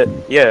 Siler's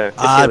good. Yeah,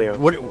 it's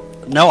Helio.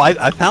 No,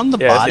 I found the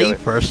body, Helio.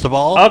 first of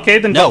all. Okay,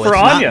 then no, vote for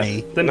it's not Anya.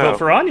 me. Then vote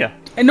for Anya.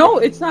 No,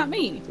 it's not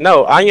me.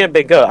 No, Anya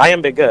been good. I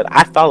am been good.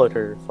 I followed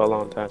her for a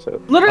long time,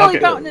 so. Literally,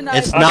 Fountain and I.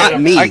 It's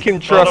not me. I can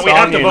trust Then we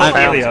have to Anya vote and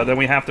Fountain. Helio. Then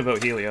we have to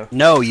vote Helio.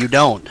 No, you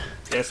don't.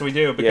 Yes, we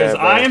do, because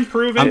Yeah, I am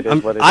proven.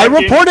 I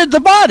reported the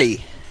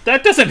body.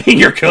 That doesn't mean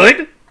you're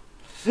good.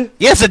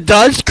 Yes, it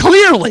does,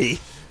 clearly.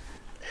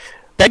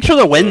 Thanks for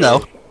the win,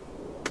 though.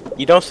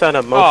 You don't sound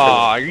emotional.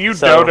 Aw, you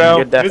so Dodo.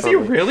 you're Is he definitely-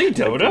 really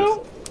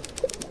Dodo?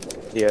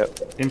 Yeah.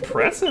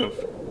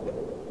 Impressive.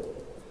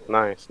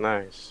 Nice,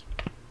 nice.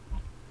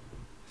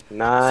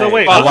 Nice. So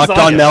wait, I what was lucked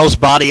on Anya? Mel's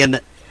body and...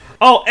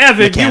 Oh,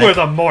 Evan, Mechanic. you were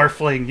the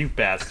morphling, you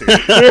bastard.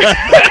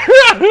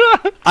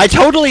 I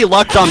totally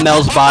lucked on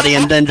Mel's body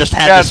and then just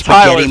had to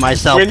spaghetti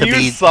myself when to you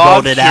be saw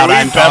voted out. Chewie,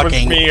 I'm that was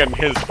talking. me in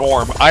his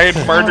form. I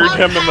had murdered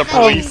him in the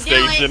police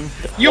station.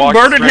 You walked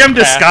murdered straight him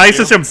past disguised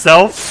you. as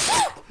himself?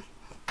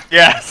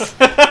 Yes.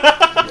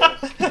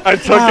 I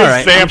took All his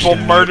right, sample, I'm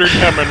sure. murdered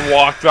him, and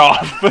walked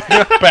off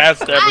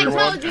past I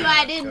everyone. told you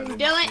I didn't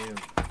do it.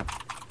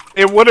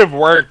 It would have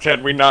worked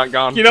had we not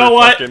gone. You know for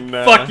what? Fucking,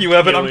 Fuck you,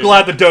 Evan. I'm Helios.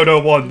 glad the Dodo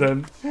won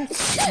then.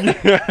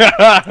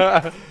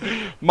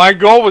 My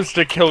goal was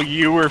to kill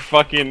you or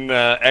fucking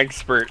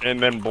expert and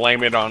then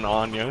blame it on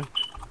Anya.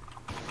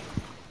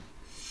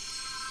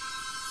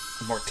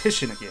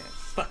 Mortician again.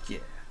 Fuck yeah.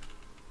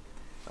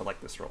 I like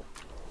this role.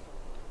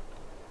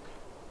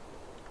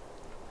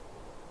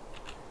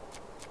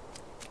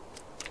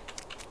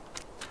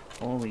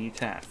 Holy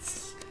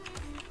tats.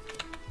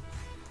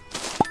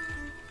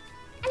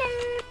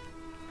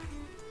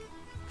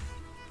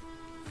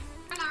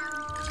 Hello.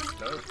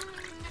 Hello.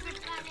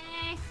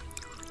 Everybody.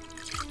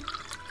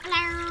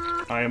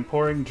 Hello. I am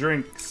pouring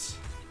drinks.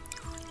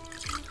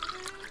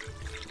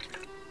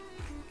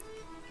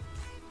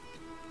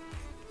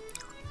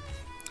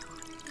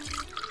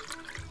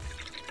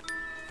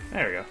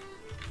 There we go.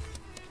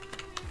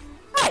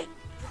 Hi.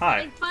 Hi.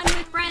 Having fun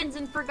with friends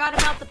and forgot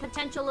about the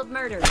potential of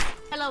murder.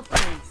 Hello,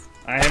 friends.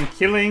 I am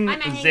killing I'm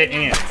a the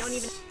hanging out. I don't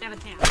ants. even have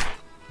a town.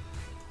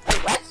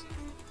 Wait, what?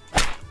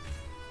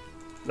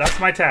 That's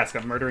my task.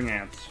 I'm murdering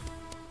ants.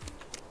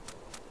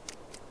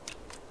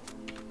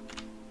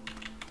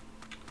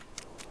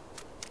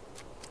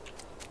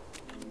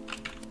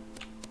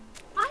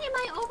 Why am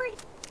I over here?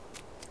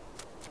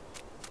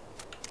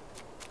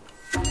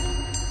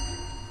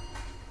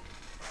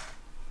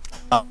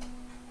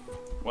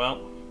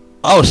 Well,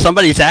 Oh,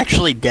 somebody's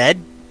actually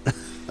dead?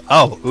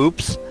 Oh,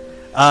 oops.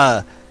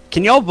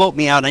 Can y'all vote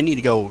me out? I need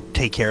to go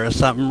take care of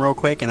something real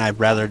quick, and I'd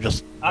rather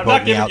just I'm vote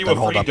not me giving out you than a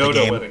hold free up the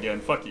Dodo game. win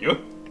again. Fuck you.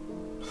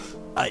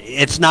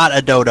 It's not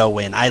a Dodo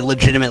win. I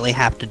legitimately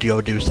have to go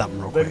do something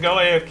real quick. Then go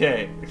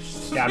AFK.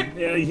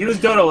 Yeah, he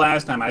was Dodo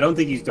last time. I don't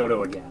think he's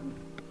Dodo again.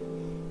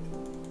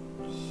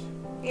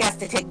 He has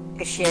to take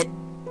a shit.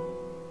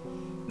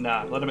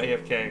 Nah, let him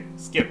AFK.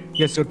 Skip.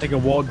 He has to go take a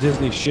Walt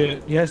Disney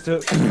shit. He has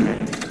to.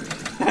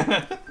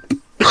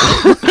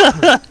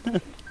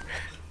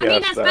 I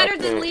mean, that's better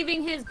than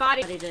leaving his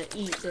body to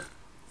eat.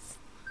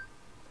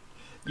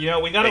 You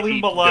know, we gotta They leave him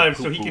eat the alive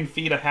so he poo-poo. can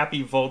feed a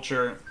happy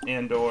vulture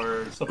and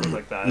or something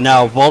like that.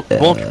 No,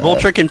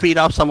 Vulture can feed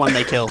off someone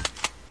they kill.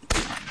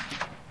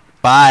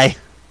 Bye.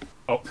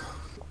 Oh.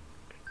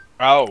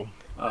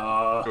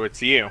 So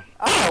it's you.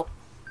 Oh.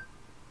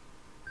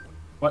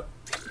 What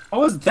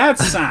was that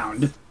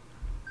sound?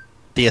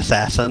 The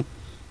assassin.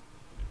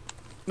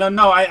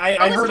 No, I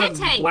Oh, heard it's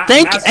a Hente.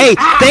 massive...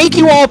 Thank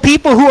you all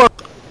people who are.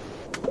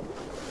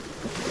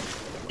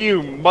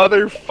 You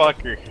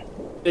motherfucker.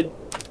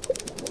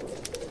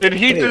 Did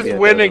he just Yeah,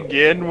 win Dodo.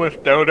 again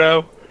with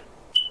Dodo?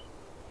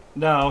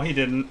 No, he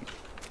didn't.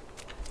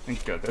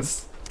 Thank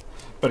goodness.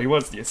 But he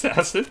was the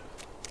assassin.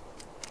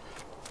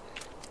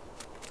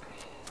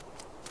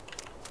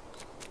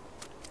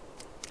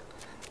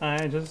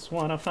 I just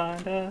wanna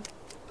find a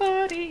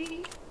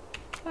body.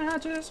 I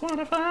just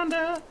wanna find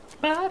a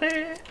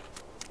body.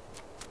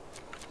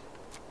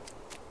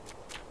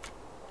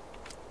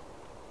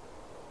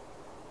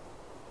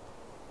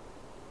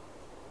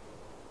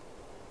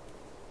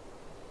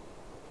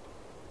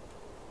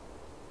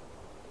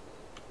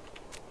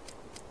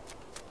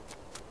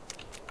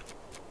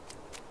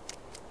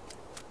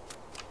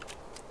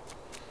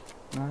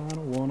 I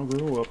don't wanna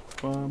grow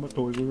up. I'm a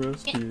Toys R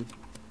Us kid.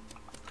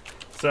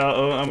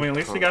 So, I mean, at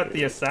least we got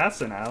the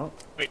assassin out.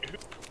 Wait, who?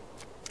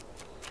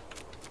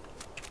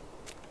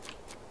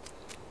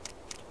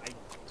 I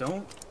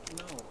don't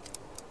know.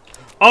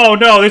 Oh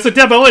no, there's a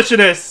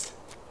demolitionist!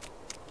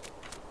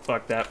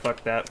 Fuck that,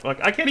 fuck that, fuck.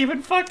 I can't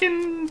even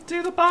fucking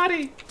do the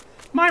body!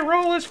 My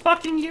role is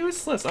fucking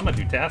useless! I'm gonna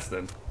do tasks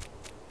then.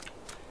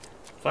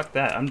 Fuck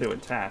that, I'm doing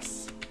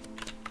tasks.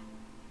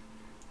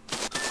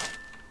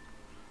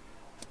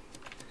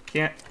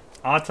 Can't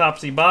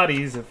autopsy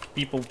bodies if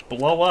people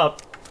blow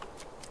up.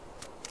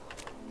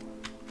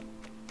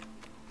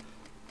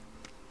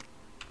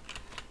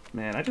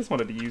 Man, I just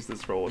wanted to use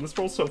this role, and this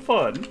role's so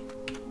fun.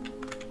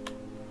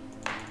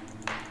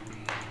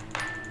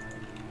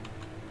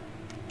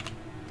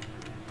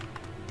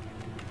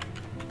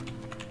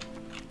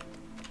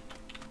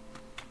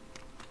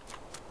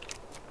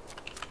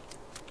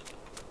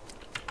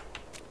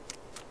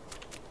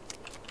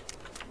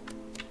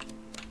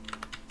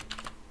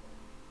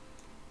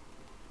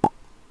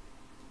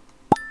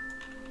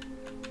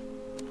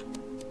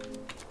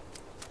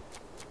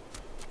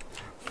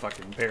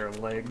 Fucking pair of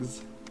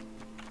legs.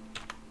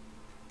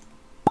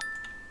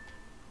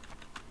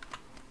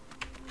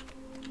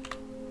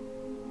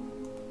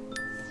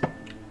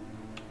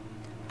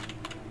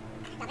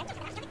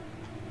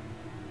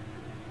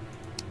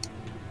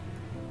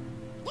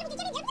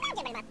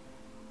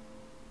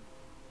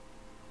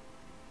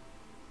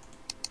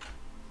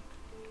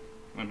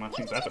 I'm not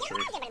think that's a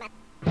truth. Fuck!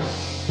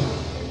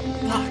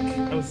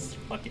 I was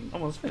fucking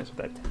almost finished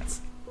with that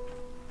task.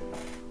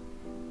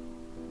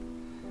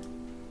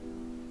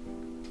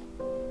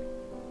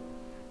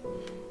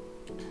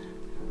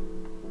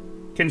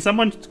 Can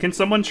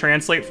someone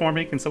translate for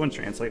me? Can someone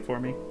translate for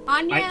me?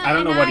 Anya I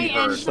don't know and what I he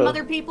and heard. some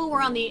other people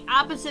were on the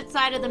opposite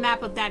side of the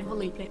map of that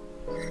holy pit.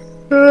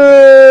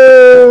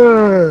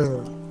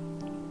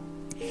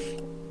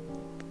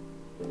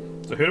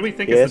 So who do we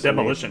think Yeah, is the it's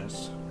me.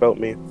 demolitionist? Vote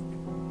me.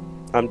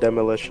 I'm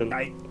demolition.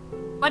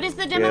 What is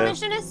the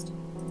demolitionist?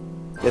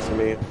 It's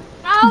me.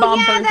 Oh Bomb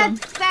yeah, person.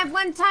 that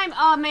one time.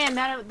 Oh man,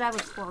 that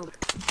was horrible.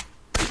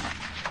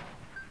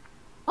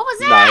 What was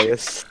that?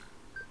 Nice.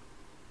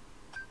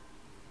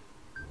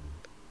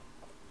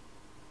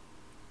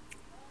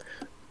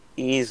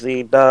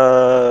 Easy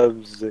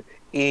dubs.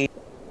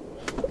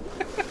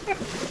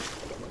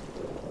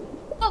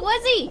 What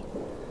was he?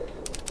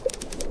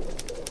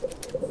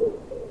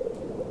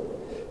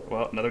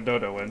 Well, another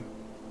dodo win.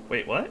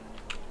 Wait, what?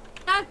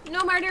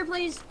 No murder,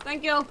 please.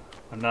 Thank you.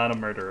 I'm not a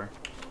murderer.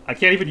 I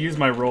can't even use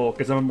my role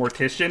because I'm a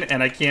mortician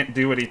and I can't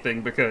do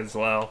anything because,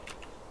 well,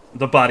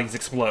 the bodies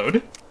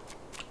explode.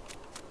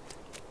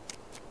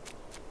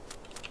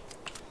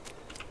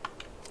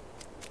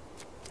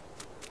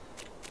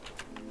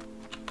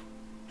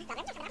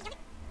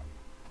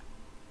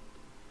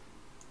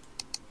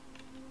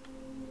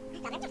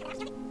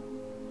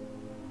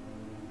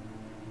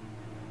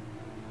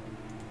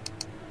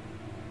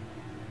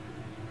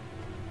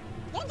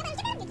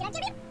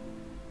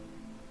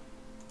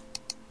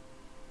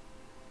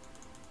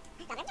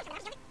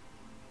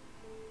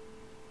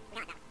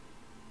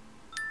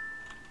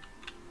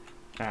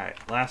 Alright,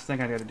 last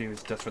thing I gotta do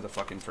is just for the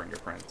fucking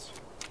fingerprints.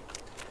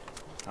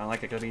 Not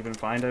like I could even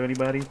find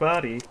anybody's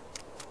body.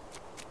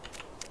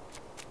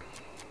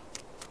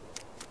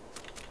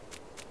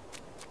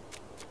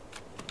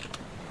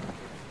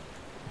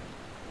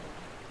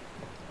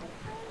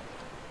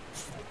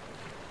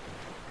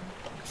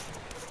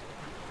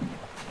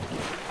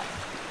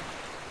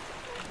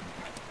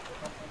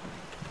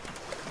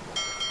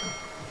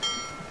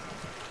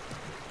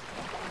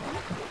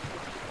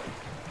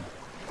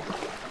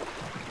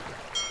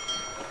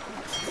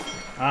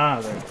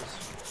 Ah, there it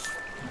is.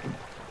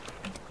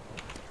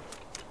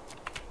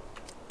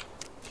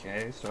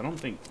 Okay, so I don't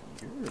think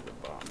you're the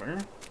bomber.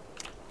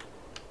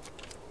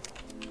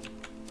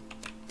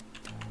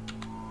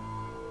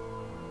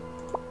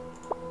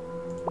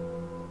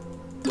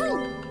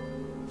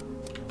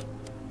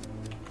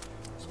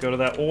 Let's go to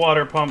that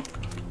water pump.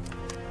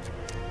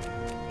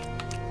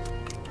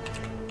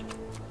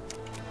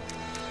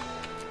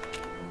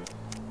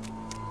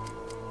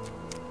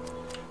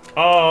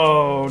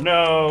 Oh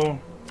no!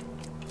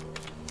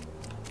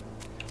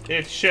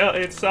 It's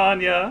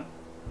Sonya.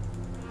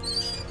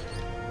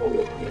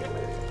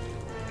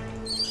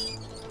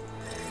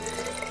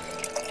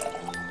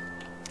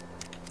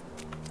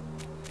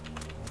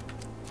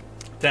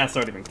 That's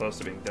not even close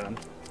to being done.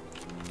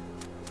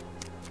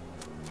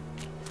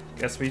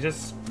 Guess we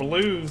just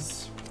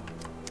blues.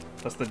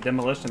 Plus the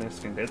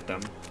demolitionists can hit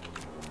them.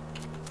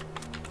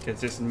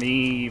 It's just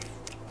me,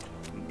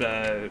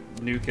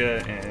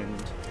 Nuka,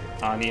 and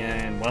Anya,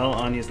 and well,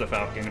 Anya's the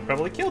Falcon, and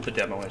probably killed the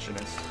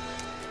demolitionist.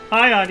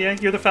 Hi Anya,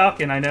 you're the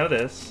Falcon, I know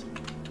this.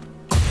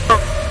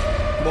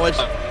 Boys.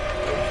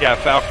 Yeah,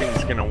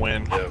 Falcon's gonna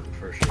win. Yeah,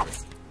 for sure.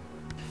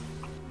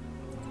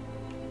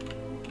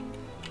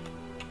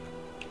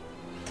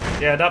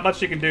 Yeah, not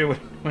much you can do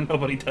when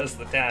nobody does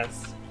the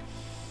task.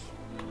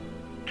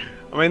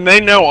 I mean, they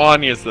know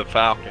Anya's the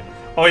Falcon.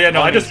 Oh yeah,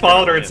 no, I Anya's just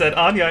followed her gonna and said,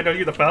 Anya, I know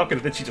you're the Falcon,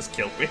 and then she just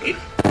killed me.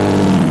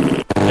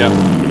 Yep.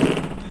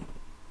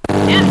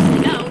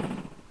 Yes, no.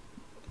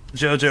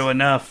 Jojo,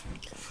 enough.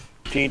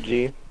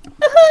 GG.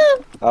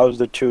 I was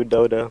the true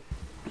Dodo.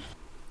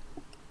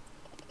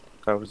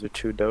 I was the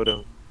true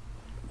Dodo.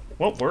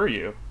 What were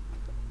you?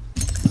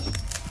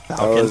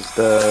 I was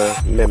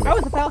the mimic. I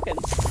was a falcon.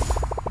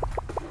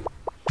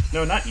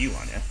 No, not you,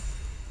 Anya.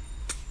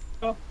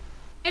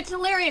 It's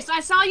hilarious. I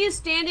saw you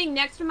standing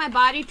next to my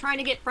body trying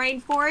to get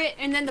framed for it,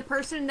 and then the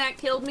person that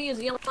killed me is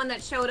the only one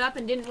that showed up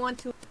and didn't want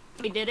to.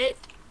 We did it.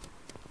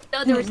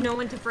 So there was no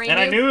one to frame And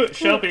you. I knew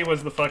Shelby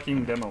was the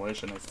fucking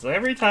demolitionist. So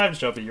every time,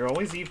 Shelby, you're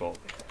always evil.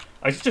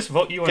 I should just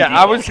vote you on Yeah, evil.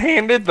 I was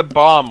handed the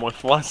bomb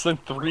with less than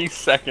 3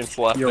 seconds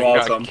left You're and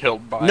awesome. got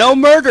killed by No it.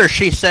 murder,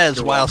 she says,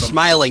 You're while welcome.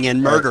 smiling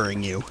and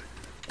murdering you.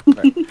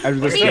 After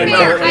this To be game,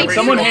 fair, Every I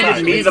single do time. have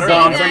handed me It's the every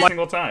bomb, so I'm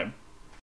single time.